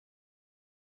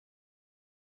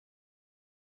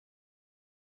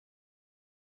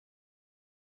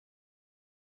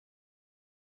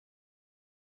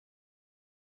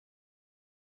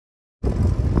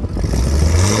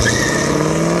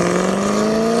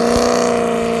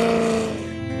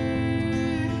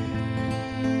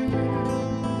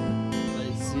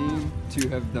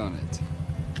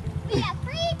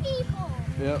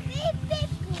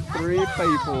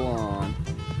people on.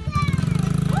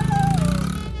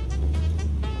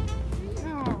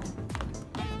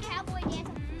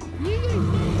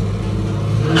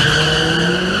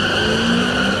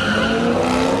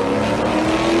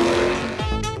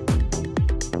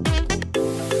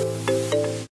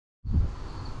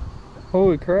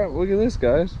 Holy crap, look at this,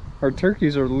 guys. Our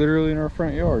turkeys are literally in our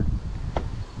front yard.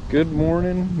 Good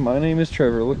morning, my name is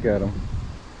Trevor. Look at them.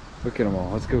 Look at them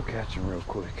all. Let's go catch them real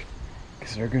quick,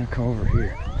 because they're gonna come over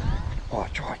here.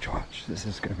 Watch, watch, watch. This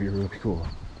is gonna be really cool.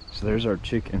 So there's our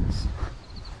chickens.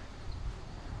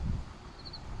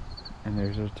 And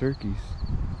there's our turkeys.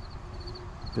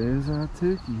 There's our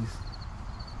turkeys.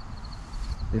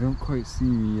 They don't quite see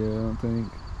me yet, I don't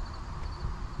think.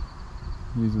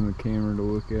 Using the camera to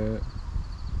look at.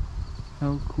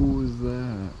 How cool is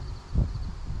that?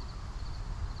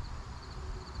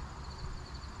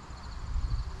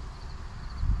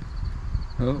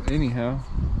 Well, anyhow,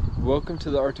 welcome to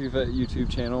the R2Vette YouTube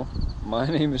channel. My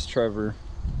name is Trevor,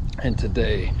 and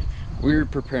today we're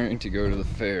preparing to go to the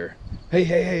fair. Hey,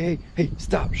 hey, hey, hey, hey,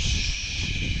 stop,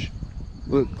 shh.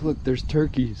 Look, look, there's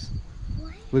turkeys.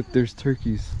 What? Look, there's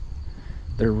turkeys.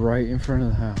 They're right in front of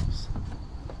the house.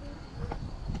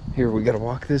 Here, we gotta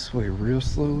walk this way real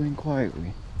slowly and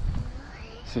quietly.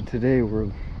 So today we're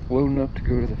loading up to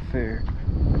go to the fair.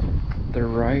 They're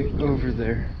right over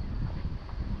there.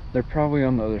 They're probably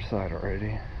on the other side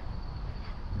already.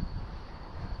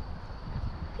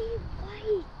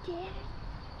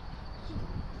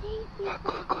 Look,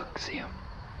 look, look, see them.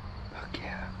 Look,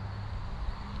 yeah.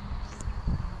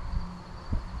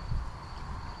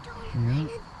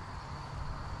 Yep.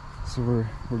 So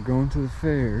we're going to the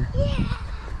fair. Yeah.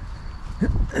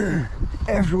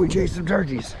 After we chase some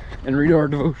turkeys and read our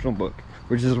devotional book,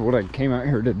 which is what I came out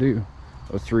here to do.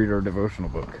 Let's read our devotional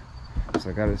book. So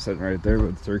I got it sitting right there,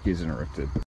 but the turkeys interrupted.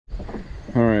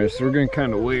 Alright, so we're gonna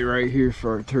kind of wait right here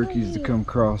for our turkeys to come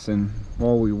cross, and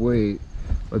while we wait,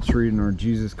 let's read in our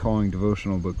Jesus Calling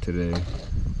devotional book today.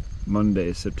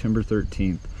 Monday, September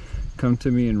 13th. Come to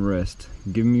me and rest.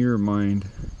 Give your mind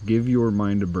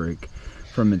a break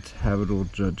from its habitual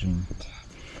judging.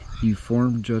 You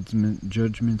form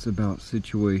judgments about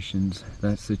situations,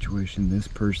 that situation, this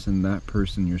person, that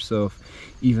person, yourself,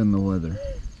 even the weather,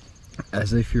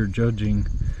 as if you're judging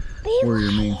where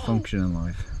your main function in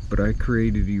life. But I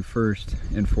created you first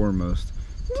and foremost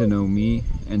to know me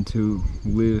and to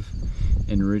live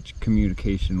in rich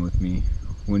communication with me.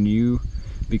 When you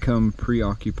become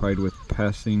preoccupied with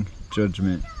passing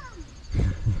judgment,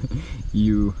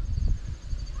 you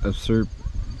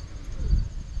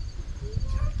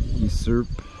usurp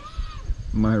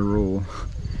my role.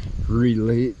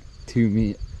 Relate to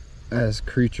me as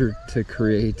creature to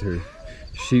creator,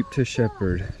 sheep to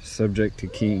shepherd, subject to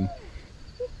king,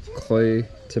 clay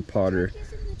to potter,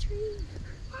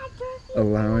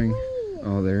 allowing,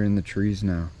 oh, they're in the trees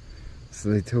now, so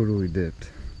they totally dipped.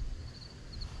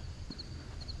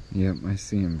 Yep, I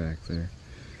see them back there.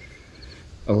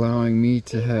 Allowing me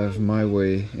to have my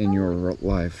way in your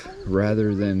life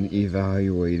rather than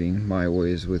evaluating my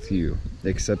ways with you.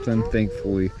 Accept them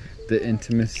thankfully. The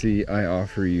intimacy I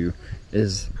offer you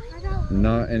is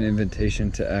not an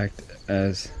invitation to act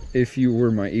as if you were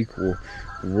my equal.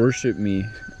 Worship me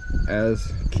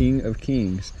as King of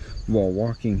Kings while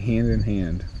walking hand in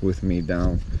hand with me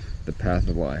down the path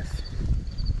of life.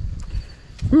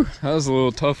 Whew, that was a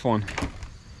little tough one.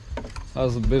 That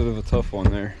was a bit of a tough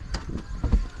one there.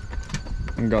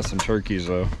 I got some turkeys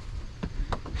though.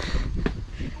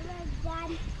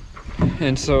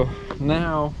 And so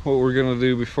now what we're gonna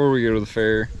do before we go to the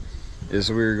fair is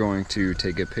we're going to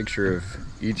take a picture of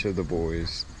each of the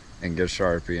boys and get a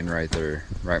Sharpie and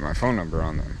write my phone number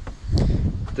on them.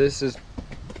 This is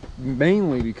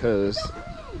mainly because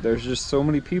there's just so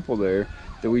many people there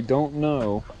that we don't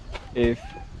know if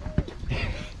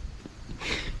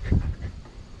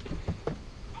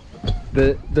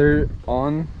that they're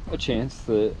on a chance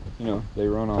that, you know, they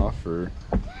run off or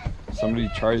somebody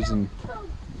tries and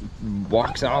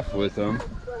walks off with them.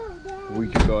 We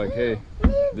could go like, hey,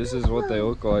 this is what they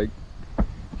look like.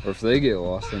 Or if they get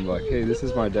lost, and be like, hey, this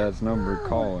is my dad's number,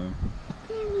 call him.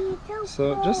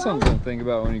 So just something to think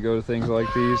about when you go to things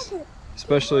like these,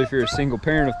 especially if you're a single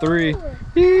parent of 3.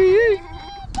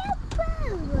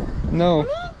 No,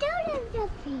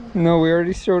 we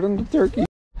already showed them the turkey.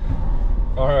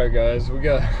 All right, guys, we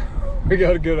got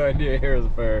a good idea here at the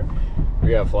fair.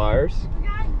 We got flyers.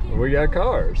 We got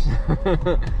cars.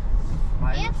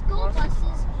 And school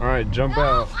buses. All right, jump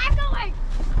out.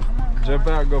 Jump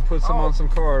out, go put some on some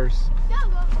cars.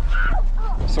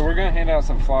 So we're gonna hand out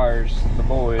some flyers, the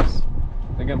boys.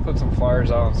 They're gonna put some flyers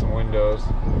out on some windows.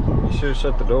 You should have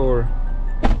shut the door.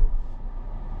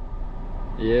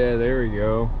 Yeah, there we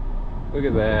go. Look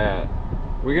at that.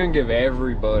 We're gonna give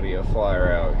everybody a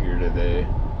flyer out here today.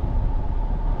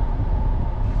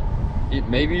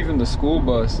 Maybe even the school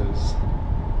buses.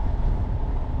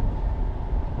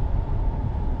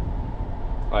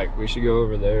 Like, we should go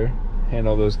over there, hand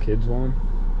all those kids one.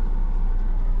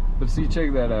 But see,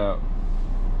 check that out.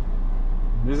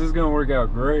 This is gonna work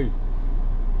out great.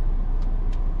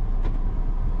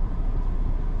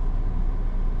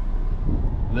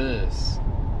 This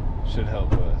should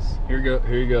help us. Here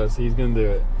he goes. He's gonna do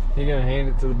it. He's gonna hand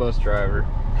it to the bus driver.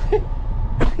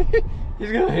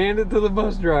 He's gonna hand it to the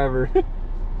bus driver.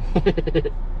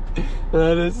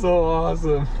 That is so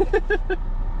awesome.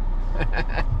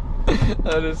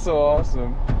 That is so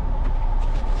awesome.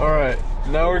 All right,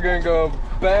 now we're gonna go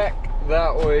back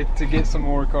that way to get some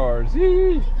more cars.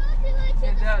 Yee!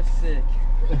 That's sick.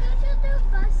 Can we go to the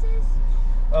buses?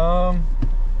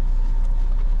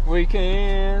 We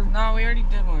can. No, we already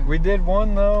did one. We did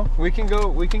one though. We can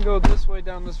go this way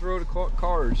down this road of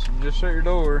cars. Just shut your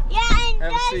door. Yeah, and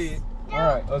have a seat. All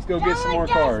right, let's go get some more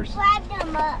cars. Grab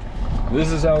them up.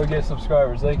 This is how we get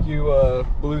subscribers. Thank you,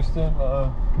 Blue Stem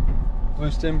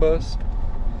Bus.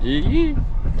 Yee.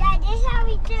 Yeah, this is how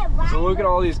we do it. So look at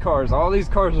all these cars. All these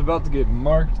cars are about to get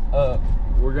marked up.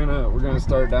 We're gonna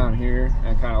start down here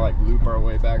and kind of like loop our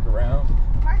way back around.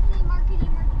 Marketing.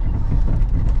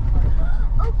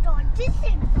 Oh God, this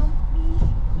is bumpy.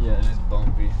 Yeah, it is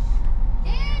bumpy.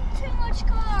 And too much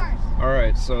cars. All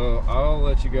right, so I'll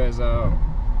let you guys out.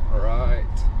 All right,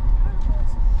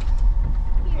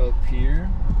 up here,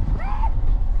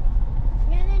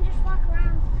 And then just walk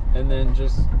around. and then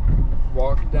just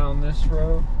walk down this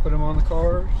row. Put them on the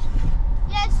cars.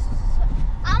 Yes,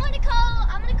 I'm gonna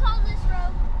call this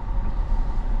row.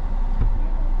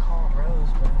 Call Rose,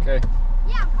 bro. Okay,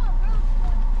 Yeah, call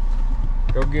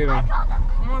Rose. go get I them. called them.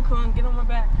 Come on, Colin, get on my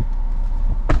back.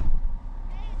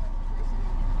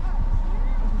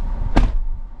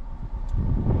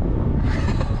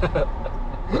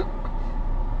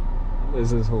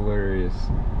 This is hilarious.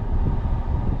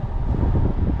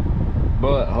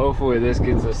 But hopefully this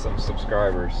gets us some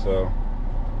subscribers, so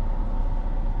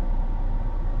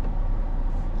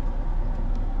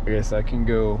I guess I can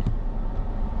go.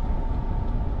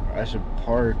 I should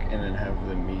park and then have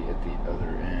them meet at the other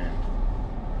end.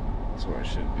 That's what I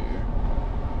should do.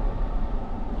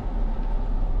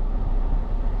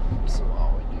 So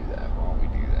while we do that,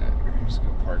 I'm just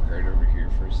gonna park right over here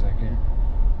for a second.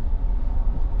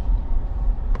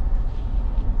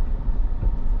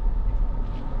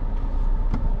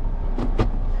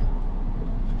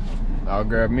 I'll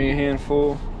grab me a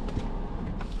handful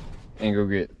and go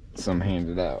get some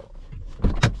handed out.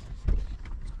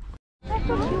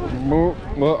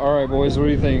 Well, all right, boys, what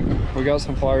do you think? We got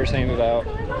some flyers handed out.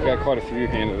 We got quite a few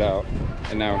handed out,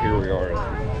 and now here we are.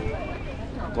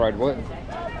 Ride what?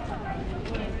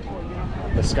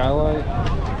 The skylight?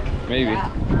 Maybe.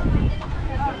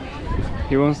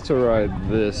 He wants to ride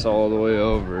this all the way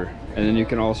over, and then you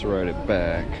can also ride it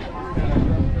back.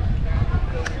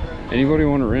 Anybody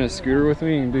want to rent a scooter with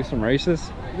me and do some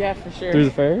races? Yeah, for sure. Through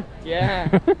the fair?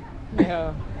 Yeah.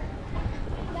 Yeah.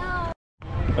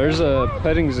 There's a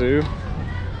petting zoo,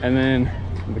 and then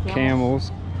the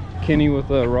camels. Kenny with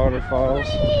the Rotterfiles.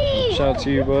 Shout out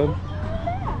to you, bud.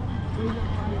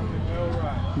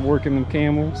 Working them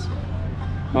camels.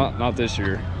 Not this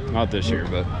year. Not this year,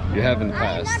 but you have in the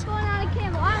I'm past. not going on a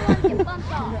camel. I want to get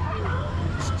bumped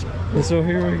off. And so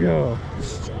here we go.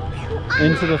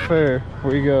 Into the fair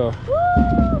we go.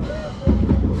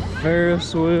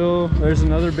 Ferris wheel. There's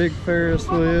another big Ferris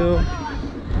wheel.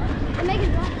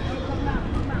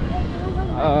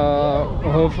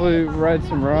 Hopefully ride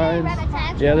some rides.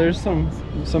 Yeah, there's some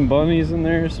bunnies in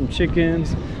there, some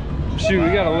chickens. Shoot,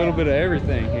 we got a little bit of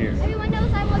everything here. Everyone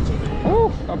knows I want chicken. Oh,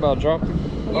 how about dropping?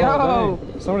 Yo! Oh,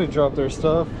 dang. Somebody dropped their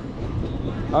stuff.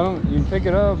 You can pick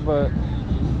it up, but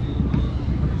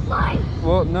Mine.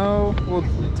 well, no, we'll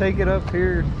take it up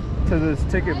here to this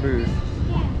ticket booth,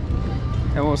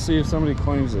 and we'll see if somebody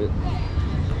claims it.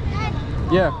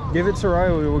 Yeah, give it to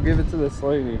Riley. We'll give it to this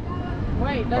lady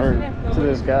Wait, or doesn't it? to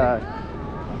this guy.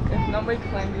 If nobody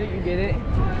claims it, you get it.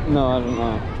 No, I don't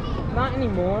know. Not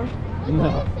anymore. No.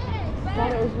 I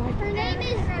thought it was like Her name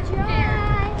is Joy.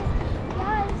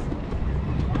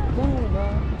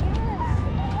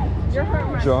 You're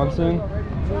hurting my Johnson? shoulder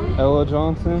already. Ella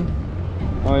Johnson.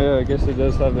 Oh yeah, I guess it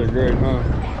does have their grade, huh?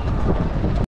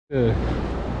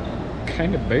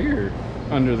 Kind of bare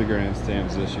under the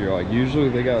grandstands this year. Like usually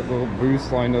they got little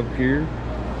booths lined up here.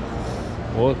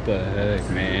 What the heck,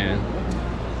 man?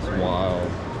 It's wild.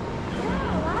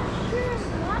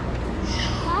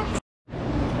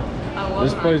 I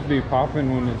This place be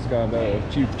popping when it's got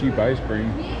cheap ice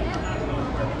cream.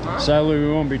 Sadly, we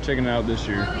won't be checking it out this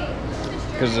year.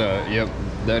 Because, yep,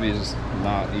 Daddy's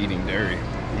not eating dairy.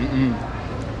 You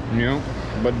know?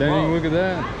 But Daddy, look at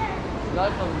that.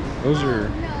 Those are...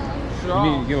 You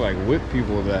need to get, like, whip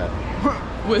people with that.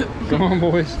 Whip. Come on,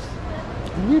 boys.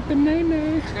 Whip and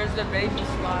nay-nay. There's the baby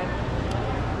slide.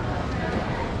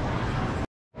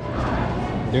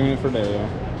 Doing it for Dale.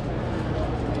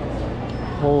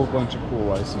 Whole bunch of cool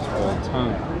license plates, huh?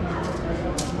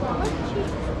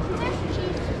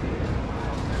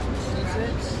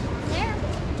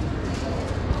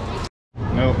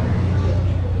 Nope.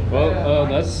 Well,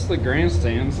 that's the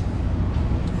grandstands.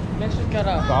 Next just got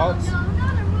a Thoughts?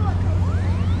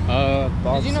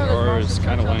 Thoughts you know there's are it's monster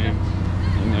kind of trucks lame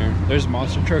in there. There's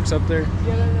monster trucks up there?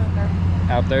 Yeah, there.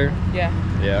 Out there? Yeah.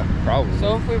 Yeah, probably.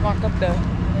 So if we walk up the...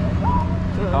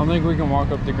 I don't think we can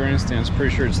walk up the grandstands.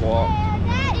 Pretty sure it's locked.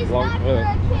 That is not for a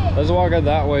kid. Let's walk it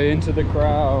that way into the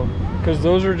crowd. Because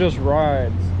those are just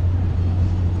rides.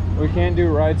 We can't do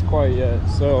rides quite yet.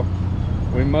 So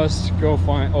we must go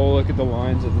find... Oh, look at the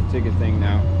lines at the ticket thing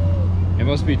now. It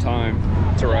must be time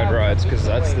to ride rides because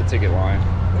that's the ticket line.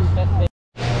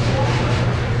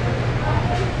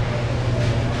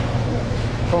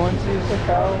 Cohen sees the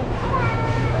cow.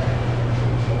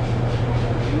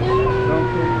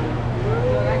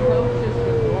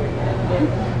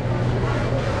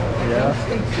 Yeah.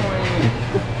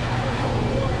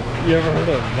 You ever heard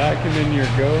of vacuuming your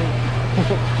goat?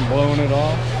 Blowing it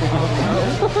off?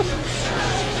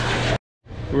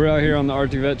 We're out here on the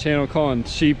RT Vette channel calling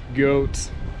sheep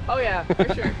goats. Oh yeah,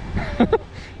 for sure.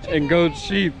 And goats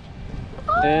sheep.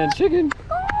 And chicken.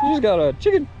 You just got a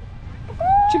chicken.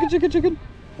 Chicken.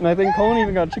 And I think Colin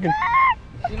even got chicken.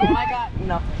 You know, I got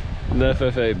nothing. The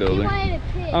FFA building.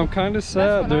 I'm kind of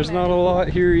sad. There's not a lot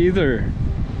here either.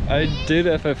 I did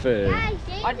FFA.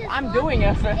 I'm doing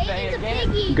FFA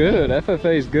again. Good.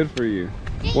 FFA is good for you.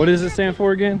 What does it stand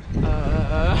for again?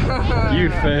 You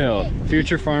failed.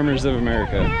 Future Farmers of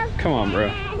America. Come on,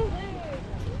 bro.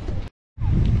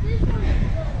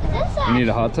 You need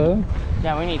a hot tub?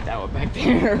 Yeah, we need that one back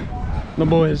there. The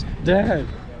boys, Dad,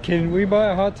 can we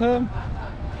buy a hot tub?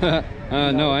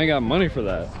 No, I ain't got money for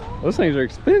that. Those things are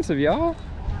expensive, y'all.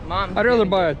 Mom, I'd rather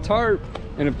buy a tarp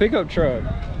and a pickup truck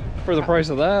for the price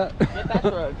of that. Get that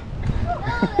truck.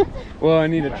 Well, I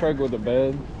need a truck with a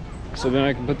bed. So then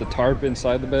I can put the tarp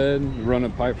inside the bed, run a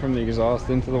pipe from the exhaust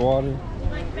into the water.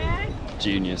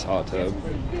 Genius hot tub.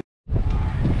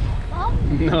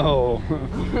 No.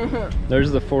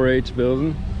 There's the 4-H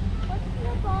building.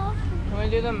 Can we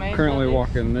do the main? Currently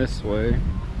walking this way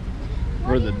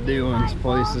where the Dillon's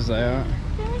place is at.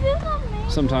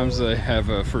 Sometimes they have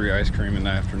a free ice cream in the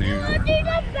afternoon.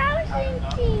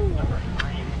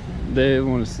 They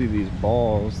want to see these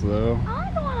balls though.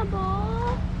 I don't want a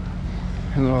ball.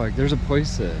 And they're like, there's a play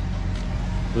set.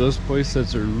 But those play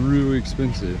sets are really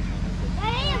expensive.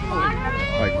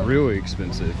 Like really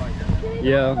expensive.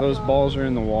 Yeah, those balls are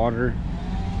in the water.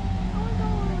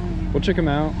 We'll check them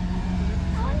out.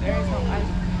 There's no ice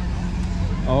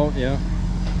cream. Oh, yeah.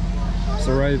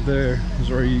 So right there is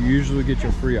where you usually get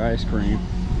your free ice cream.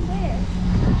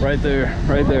 Right there,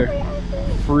 right there.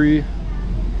 Free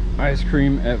ice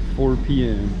cream at 4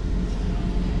 p.m.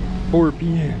 4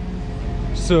 p.m.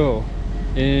 So,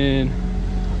 in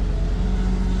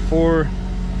 4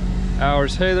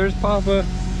 hours. Hey, there's Papa.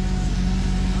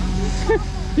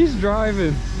 He's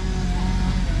driving.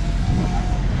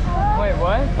 Wait,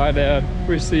 what? Hi, Dad.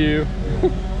 We see you.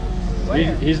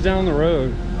 He's down the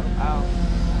road. Oh.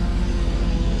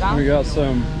 We got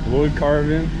some wood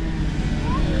carving.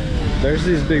 There's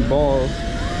these big balls.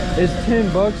 It's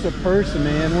 $10 a person,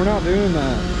 man. We're not doing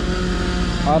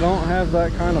that. I don't have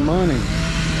that kind of money.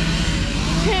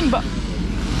 $10.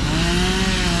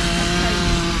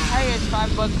 Hey, it's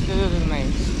 $5 to do the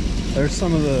main. There's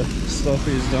some of the stuff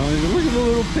he's done. Look at the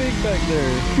little pig back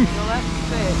there. So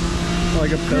that's it.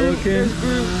 Like a pelican. There's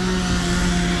Groot.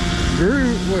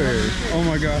 Groot? Where? Oh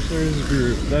my gosh, there's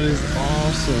Groot. That is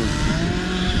awesome.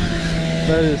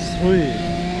 That is sweet.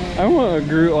 I want a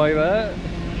Groot like that.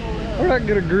 Where did I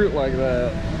get a Groot like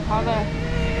that? I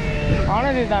want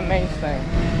to do that main thing.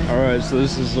 Alright, so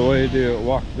this is the way to do it.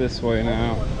 Walk this way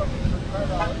now.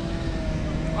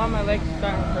 Oh, my legs are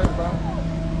starting to hurt, bro.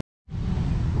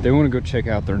 They want to go check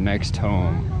out their next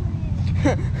home.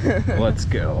 Let's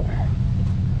go.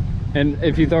 And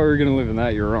if you thought we were going to live in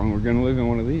that, you're wrong. We're going to live in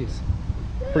one of these.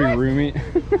 Pretty roomy.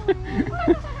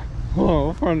 Hold on,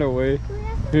 we'll find a way.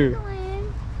 Here.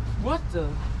 What the?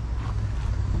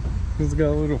 It's got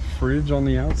a little fridge on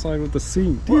the outside with the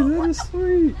seat. Dude, that is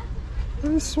sweet.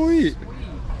 That is sweet.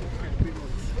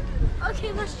 Okay,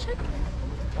 Okay, let's check it.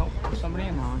 Oh, somebody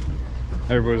in line.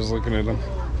 Everybody's looking at them.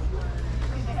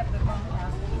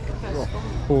 A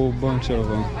whole bunch of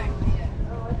them.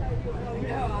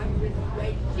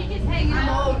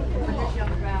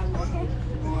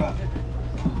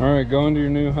 All right, go into your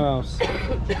new house.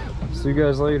 See you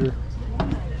guys later.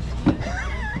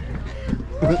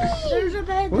 There's a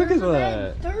bed. Look at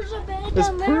that. There's a bed It's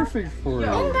down there. perfect for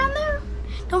Down you. there.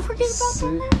 Don't forget about Sit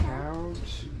down there.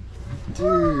 couch.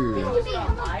 Dude, You can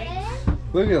become a bed.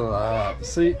 look at that.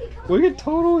 See, we could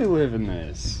totally live in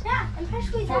this. Yeah,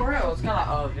 especially For real, it's got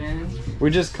an oven. We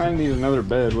just kind of need another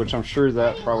bed, which I'm sure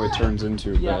that probably turns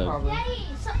into a Yeah, bed. probably. Daddy,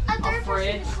 so a third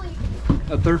person can sleep.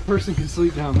 A third person can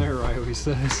sleep down there, Riley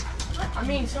says. I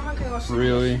mean, someone can go sleep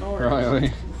Really, in the store.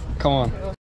 Riley? Come on.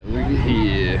 Look at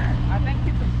here. I think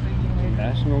it's a thing.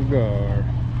 National Guard.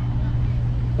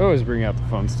 Always bring out the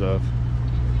fun stuff.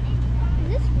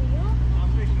 Is this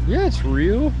real? Yeah, it's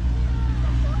real.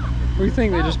 What do you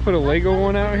think? They just put a Lego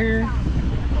one out here?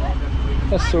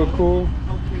 That's so cool.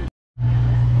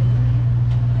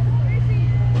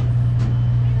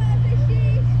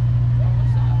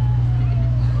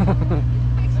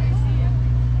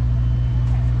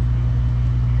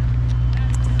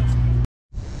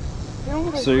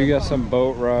 So you got some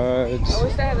boat rides. I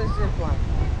wish they had a zip line.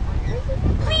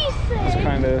 Please It's say.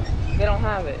 kind of, They don't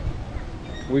have it.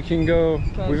 we can go,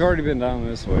 we've already been down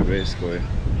this way basically.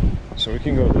 So we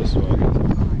can go this way.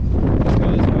 Let's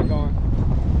go this way, going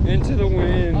into the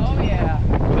wind. Oh yeah.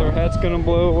 With our hat's gonna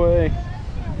blow away.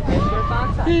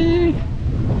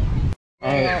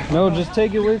 Alright, no, just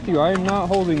take it with you. I am not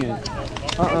holding it.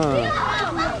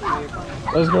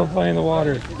 Let's go play in the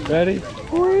water. Ready?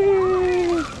 Whee!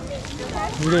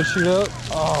 We're gonna shoot up.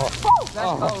 Oh.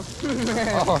 Oh.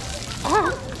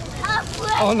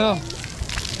 Oh no.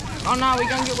 Oh no, we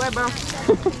gonna get wet, bro.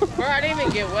 Bro, I didn't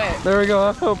even get wet. There we go.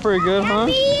 That felt pretty good, huh?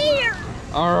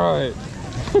 Alright.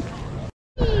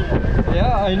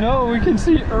 Yeah, I know. We can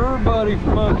see everybody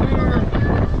from up here.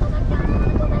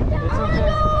 It's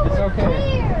okay. It's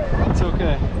okay. It's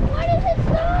okay. Why does it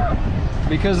stop?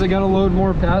 Because they gotta load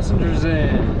more passengers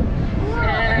in.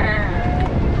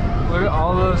 Look at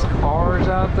all those cars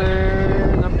out there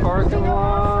in the parking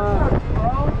lot.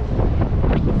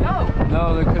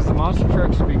 No, because the monster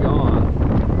trucks will be gone.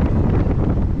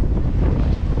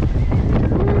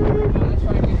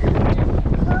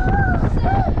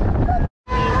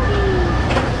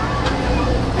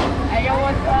 Hey, yo,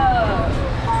 what's up?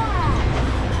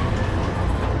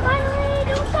 Finally,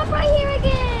 don't stop right here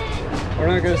again. We're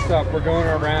not gonna stop. We're going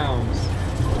our rounds.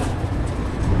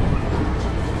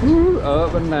 Woo,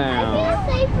 up and I down.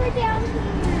 feel safer down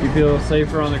here. You feel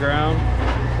safer on the ground?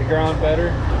 The ground better?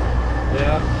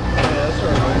 Yeah, that's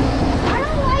alright. I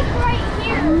don't like right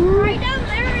here. Right down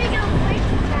there, we go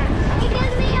crazy fast. He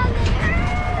gives me on the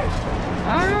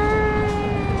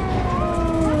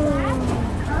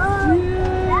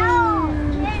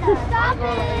Stop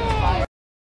it!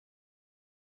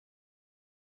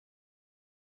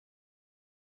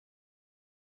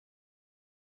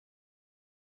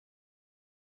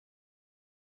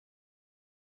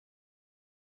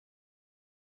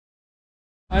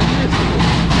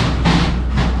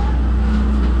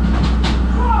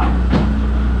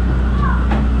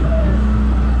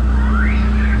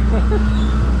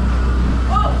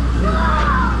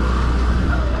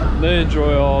 They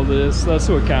enjoy all this. That's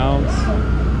what counts.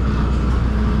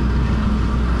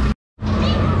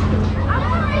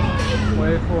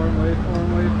 Wait for him, wait for him,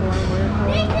 wait for him, wait for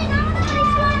him.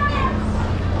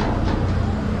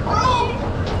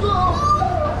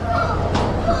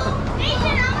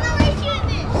 Nathan, I'm gonna race you in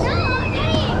this. No,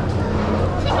 Daddy.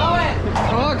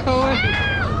 Come on, Cohen.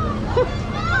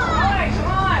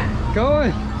 Come on.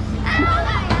 Cohen.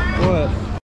 What?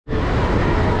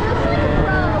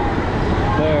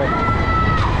 There.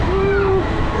 Woo.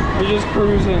 We're just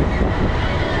cruising.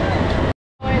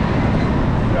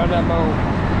 Drive that boat.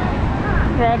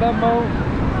 Drive that boat.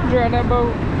 Drive that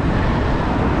boat.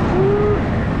 Woo.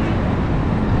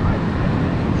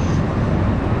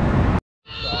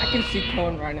 I can see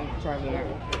Cohen driving that.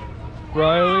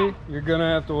 Riley, you're gonna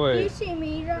have to You wait. see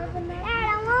me driving that?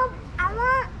 Dad,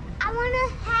 I want to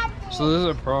have this. So this is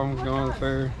a problem with going to the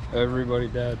fair. Everybody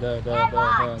dad,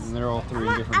 and they're all three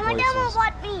in different I places.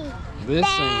 want me. This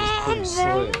thing is pretty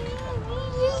slick.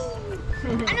 I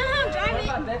know how to drive it.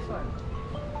 What about this one?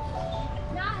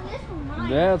 Not this one, mine.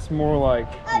 That's more like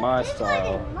my This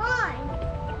style. one is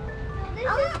mine. This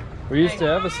is, We used to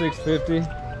have a 650.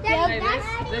 Hey,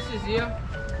 Daddy, this is you. I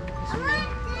want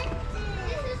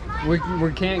this is mine.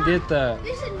 We can't get that.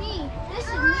 This is me. This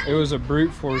is me. It was a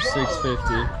brute force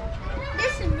 650.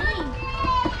 This is me.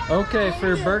 Okay, for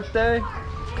your birthday,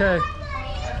 Okay.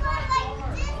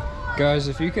 Guys,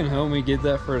 if you can help me get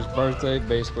that for his birthday,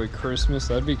 basically Christmas,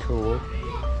 that'd be cool.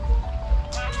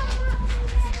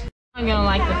 I'm gonna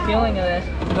like the feeling of this.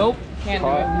 Nope, can't do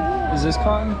it. Cotton. Is this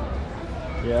cotton?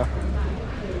 Yeah.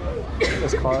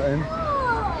 That's cotton.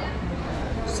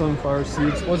 Sunflower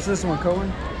seeds. What's this one, Cohen?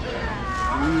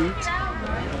 Wheat.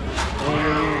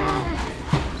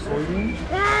 Soybean?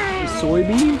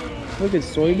 Soybean? Look at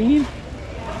soybean.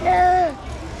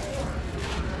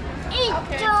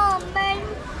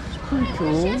 It's pretty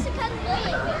cool.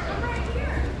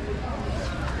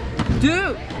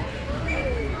 Dude!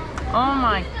 Oh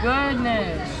my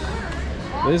goodness.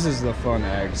 This is the fun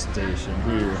ag station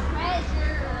here.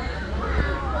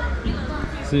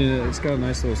 See, it's got a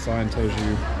nice little sign, tells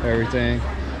you everything.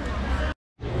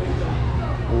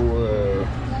 Whoa.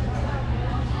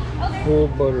 Full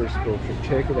butter sculpture,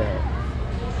 check it out.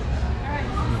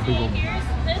 Big old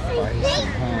bison,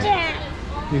 huh?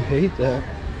 You hate that?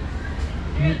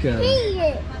 Look at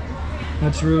it.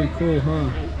 That's really cool, huh?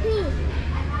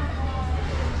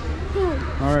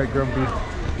 Alright, Grumpy.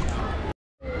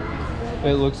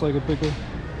 It looks like a pickle.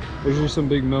 There's just some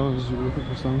big melons. You're looking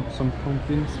for some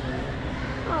pumpkins.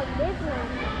 Oh, this one.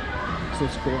 Some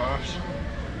squash.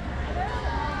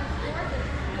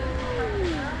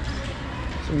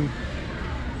 Some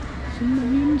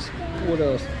onions. What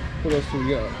else? What else do we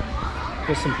got?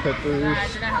 Got some peppers. I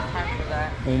didn't have time for that.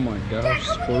 Oh my gosh,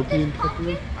 scorpion pepper.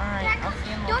 Alright, I'll see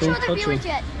you in a Don't little show the viewers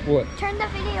yet. What? Turn the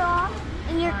video off,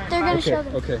 and they're gonna show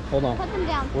them. Okay, hold on. Put them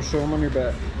down. We'll show them on your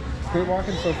back. Quit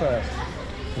walking so fast.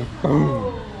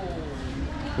 Boom.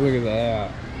 Look at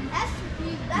that. That's the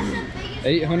biggest.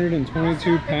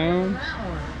 822 pounds.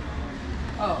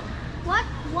 Oh, What?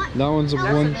 That one's a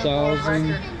That was a big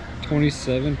one.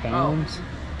 1,027 pounds.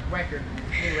 record.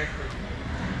 New record.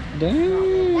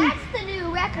 Dang. That's the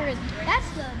new record. That's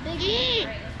the big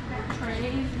one.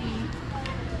 Crazy.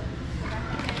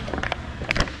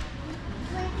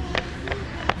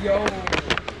 Yo.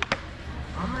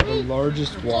 The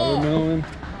largest watermelon.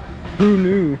 Who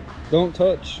knew? Don't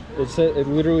touch. It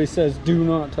literally says do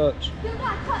not touch. Do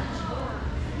not touch.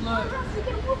 Look.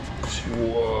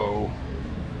 Whoa.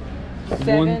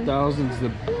 7. 1,000's the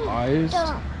highest.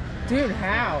 Dude,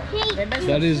 how?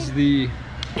 That is the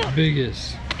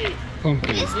biggest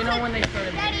pumpkin. You know when they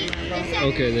started Daddy, making they them? said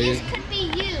Okay, this could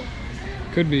be you.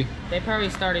 Could be. They probably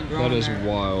started growing That is there.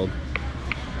 wild.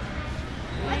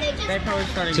 Or they just They probably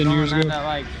started 10 growing years ago? that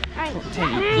like Alright.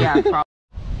 10 yeah,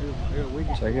 probably.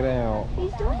 Check it out.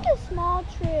 He's doing a small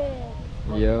trick.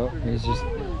 Yep, he's just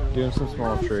doing some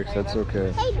small tricks. That's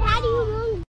okay. Hey, Daddy,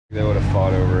 you They would have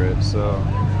fought over it, so.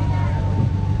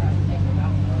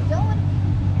 don't.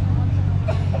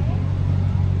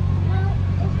 Well,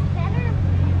 it's better.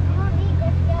 You want me to go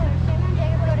together. Sam and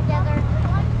Jacob go together.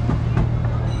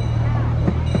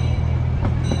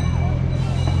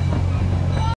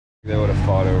 They would have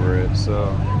fought over it,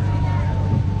 so.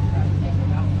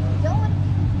 Don't.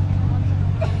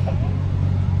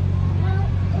 Well,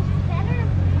 it's better.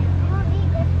 You want me to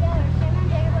go together. Sam and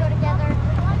Jacob go together.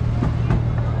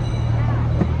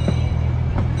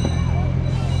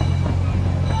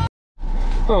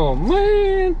 Oh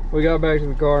man! We got back to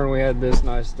the car and we had this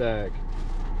nice stack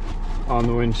on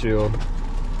the windshield.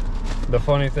 The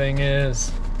funny thing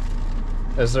is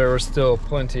there was still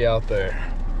plenty out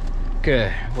there.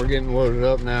 Okay, we're getting loaded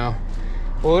up now.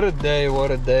 What a day,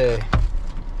 what a day.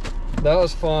 That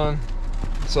was fun.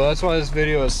 So that's why this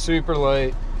video is super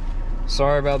late.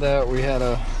 Sorry about that. We had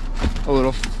a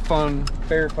little fun,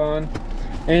 fair fun.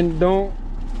 And don't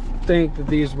think that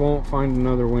these won't find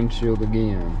another windshield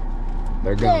again.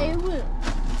 They're gonna.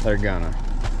 They're gonna.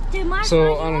 Dude, my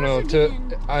So I don't know.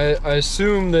 I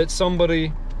assume that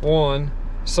someone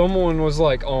was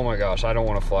like, oh my gosh, I don't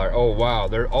want to fly. Oh wow,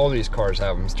 all these cars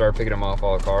have them. Start picking them off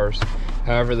all the cars.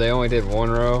 However, they only did 1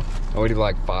 row, and we did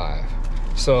like 5.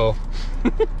 So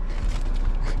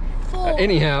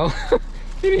anyhow,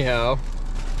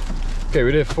 okay,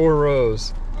 we did 4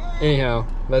 rows. Anyhow,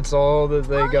 that's all that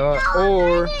they got.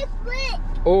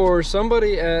 Or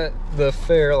somebody at the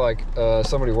fair, like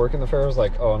somebody working the fair was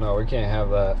like, oh no, we can't have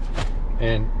that.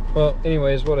 And well,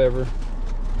 anyways, whatever.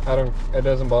 It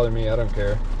doesn't bother me, I don't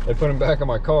care. They put them back on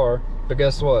my car, but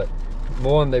guess what?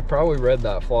 1, they probably read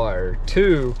that flyer.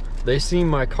 2, they seen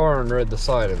my car and read the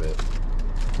side of it.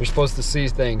 You're supposed to see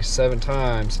things 7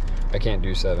 times. I can't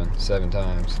do 7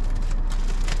 times.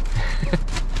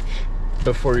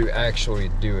 Before you actually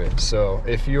do it. So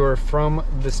if you're from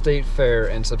the state fair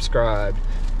and subscribed,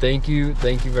 thank you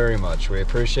very much. We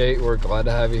appreciate, we're glad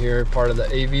to have you here, part of the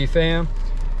AV fam.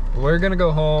 We're gonna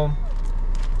go home,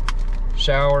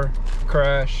 shower,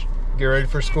 crash, get ready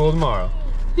for school tomorrow.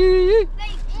 We'll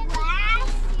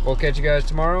catch you guys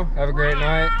tomorrow. Have a great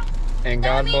night, and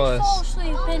God bless.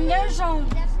 Sleep, and there's